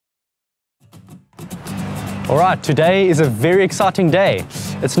Alright, today is a very exciting day.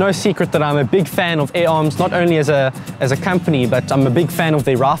 It's no secret that I'm a big fan of Air Arms, not only as a company, but I'm a big fan of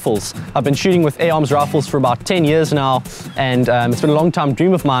their rifles. I've been shooting with Air Arms rifles for about 10 years now, and it's been a long time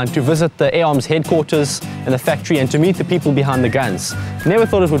dream of mine to visit the Air Arms headquarters and the factory and to meet the people behind the guns. Never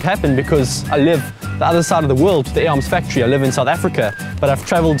thought it would happen because I live the other side of the world to the Air Arms factory. I live in South Africa, but I've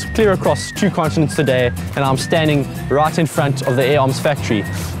traveled clear across 2 continents today, and I'm standing right in front of the Air Arms factory.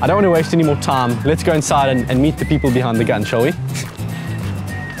 I don't want to waste any more time. Let's go inside and meet the people behind the gun, shall we?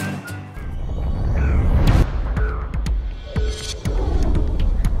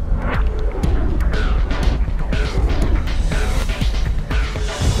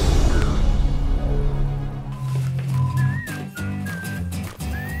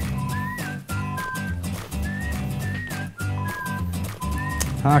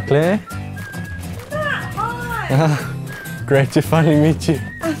 Hi Claire. Hi. Great to finally meet you.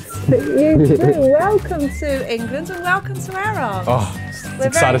 You too. Welcome to England and welcome to Air Arms. Oh,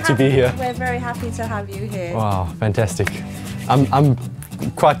 excited to be here. We're very happy to have you here. Wow, fantastic. I'm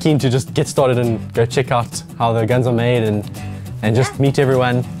quite keen to just get started and go check out how the guns are made and just meet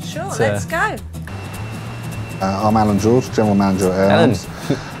everyone. Sure, let's go. I'm Alan George, General Manager at Air Arms.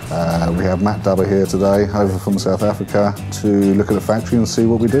 We have Matt Dubber here today, over from South Africa, to look at the factory and see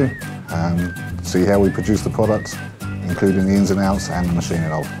what we do, see how we produce the products, including the ins and outs and the machine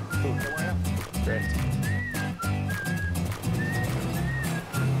itself. Great.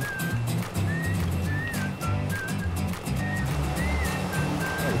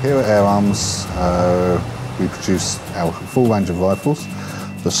 Here at Air Arms, we produce our full range of rifles.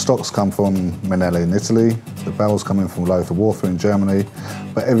 The stocks come from Minelli in Italy, the barrels come in from Lothar Walther in Germany,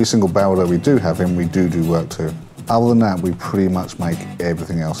 but every single barrel that we do have in, we do work to. Other than that, we pretty much make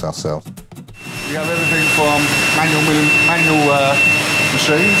everything else ourselves. We have everything from manual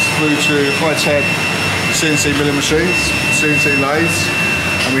machines through to high-tech CNC milling machines, CNC lathes,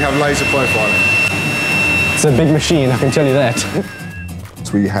 and we have laser profiling. It's a big machine, I can tell you that.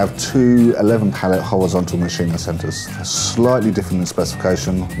 We have 2 11-pallet horizontal machining centres. They're slightly different in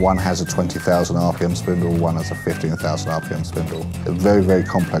specification. One has a 20,000 RPM spindle, one has a 15,000 RPM spindle. They're very, very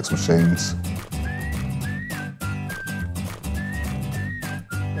complex machines.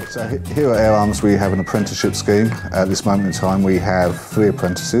 So here at Air Arms we have an apprenticeship scheme. At this moment in time we have 3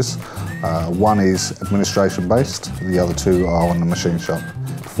 apprentices. One is administration based, the other 2 are on the machine shop.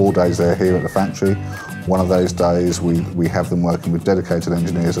 4 days they're here at the factory. One of those days we have them working with dedicated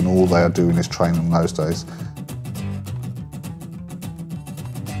engineers, and all they are doing is training on those days.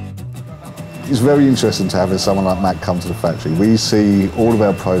 It's very interesting to have someone like Matt come to the factory. We see all of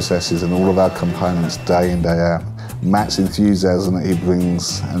our processes and all of our components day in, day out. Matt's enthusiasm that he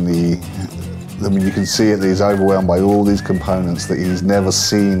brings, and you can see it, that he's overwhelmed by all these components that he's never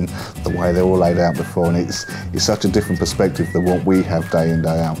seen the way they're all laid out before, and it's such a different perspective than what we have day in,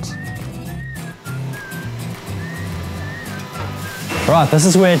 day out. Right, this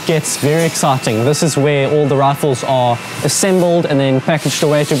is where it gets very exciting. This is where all the rifles are assembled and then packaged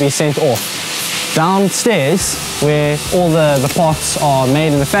away to be sent off. Downstairs, where all the parts are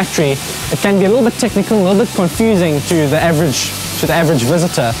made in the factory, it can be a little bit technical, a little bit confusing to the average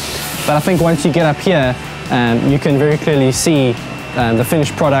visitor. But I think once you get up here, you can very clearly see the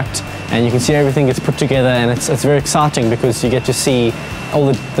finished product, and you can see everything gets put together, and it's very exciting because you get to see all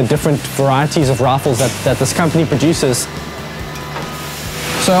the different varieties of rifles that this company produces.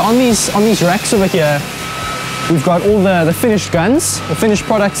 So on these racks over here, we've got all the finished guns, the finished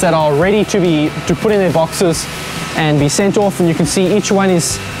products that are ready to put in their boxes and be sent off, and you can see each one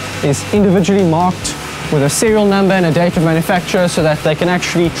is individually marked with a serial number and a date of manufacture, so that they can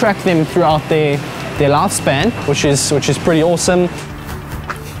actually track them throughout their lifespan, which is pretty awesome.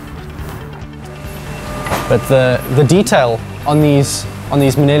 But the detail on these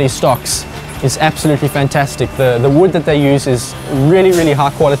Minelli stocks is absolutely fantastic. The wood that they use is really, really high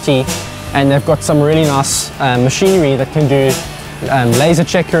quality, and they've got some really nice machinery that can do laser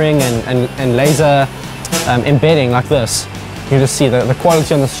checkering and laser embedding like this. You just see the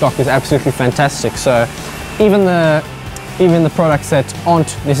quality on the stock is absolutely fantastic. So even the products that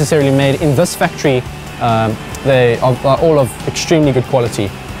aren't necessarily made in this factory, they are all of extremely good quality.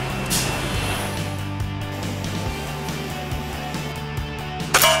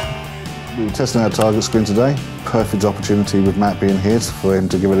 We were testing our target screen today. Perfect opportunity with Matt being here for him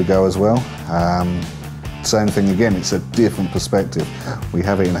to give it a go as well. Same thing again, it's a different perspective. We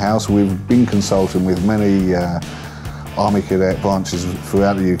have it in-house. We've been consulting with many Army cadet branches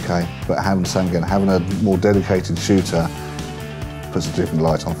throughout the UK, but having a more dedicated shooter puts a different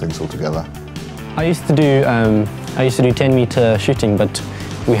light on things altogether. I used to do 10-meter shooting, but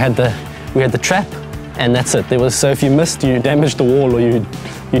we had the trap, and that's it. So if you missed, you damaged the wall, or you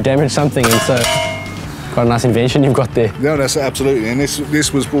damaged something, and so quite a nice invention you've got there. No, that's absolutely, and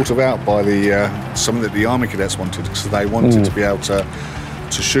this was brought about by something that the Army cadets wanted, because they wanted to be able to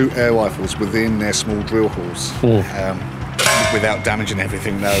shoot air rifles within their small drill halls. Without damaging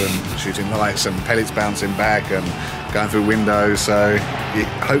everything though, and shooting lights and pellets bouncing back and going through windows, so it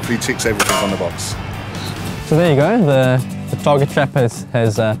hopefully ticks everything on the box. So there you go, the target trap has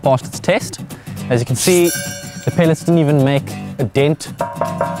passed its test. As you can see, the pellets didn't even make a dent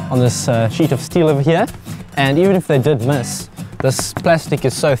on this sheet of steel over here, and even if they did miss, this plastic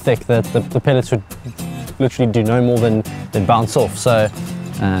is so thick that the pellets would literally do no more than bounce off. So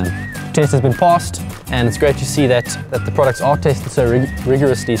test has been passed, and it's great to see that the products are tested so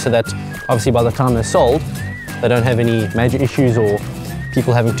rigorously, so that obviously by the time they're sold, they don't have any major issues or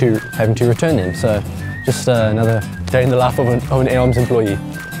people having to return them. So just another day in the life of an Air Arms employee.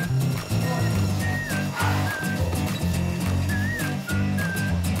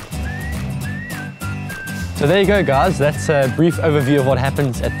 So there you go, guys. That's a brief overview of what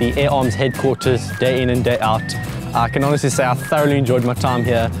happens at the Air Arms headquarters day in and day out. I can honestly say I thoroughly enjoyed my time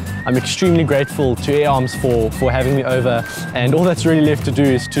here. I'm extremely grateful to Air Arms for having me over, and all that's really left to do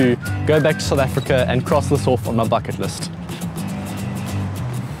is to go back to South Africa and cross this off on my bucket list.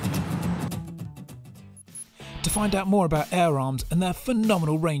 To find out more about Air Arms and their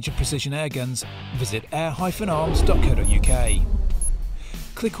phenomenal range of precision airguns, visit air-arms.co.uk.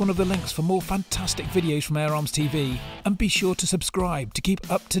 Click one of the links for more fantastic videos from Air Arms TV, and be sure to subscribe to keep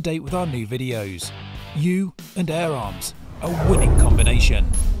up to date with our new videos. You and Air Arms, a winning combination.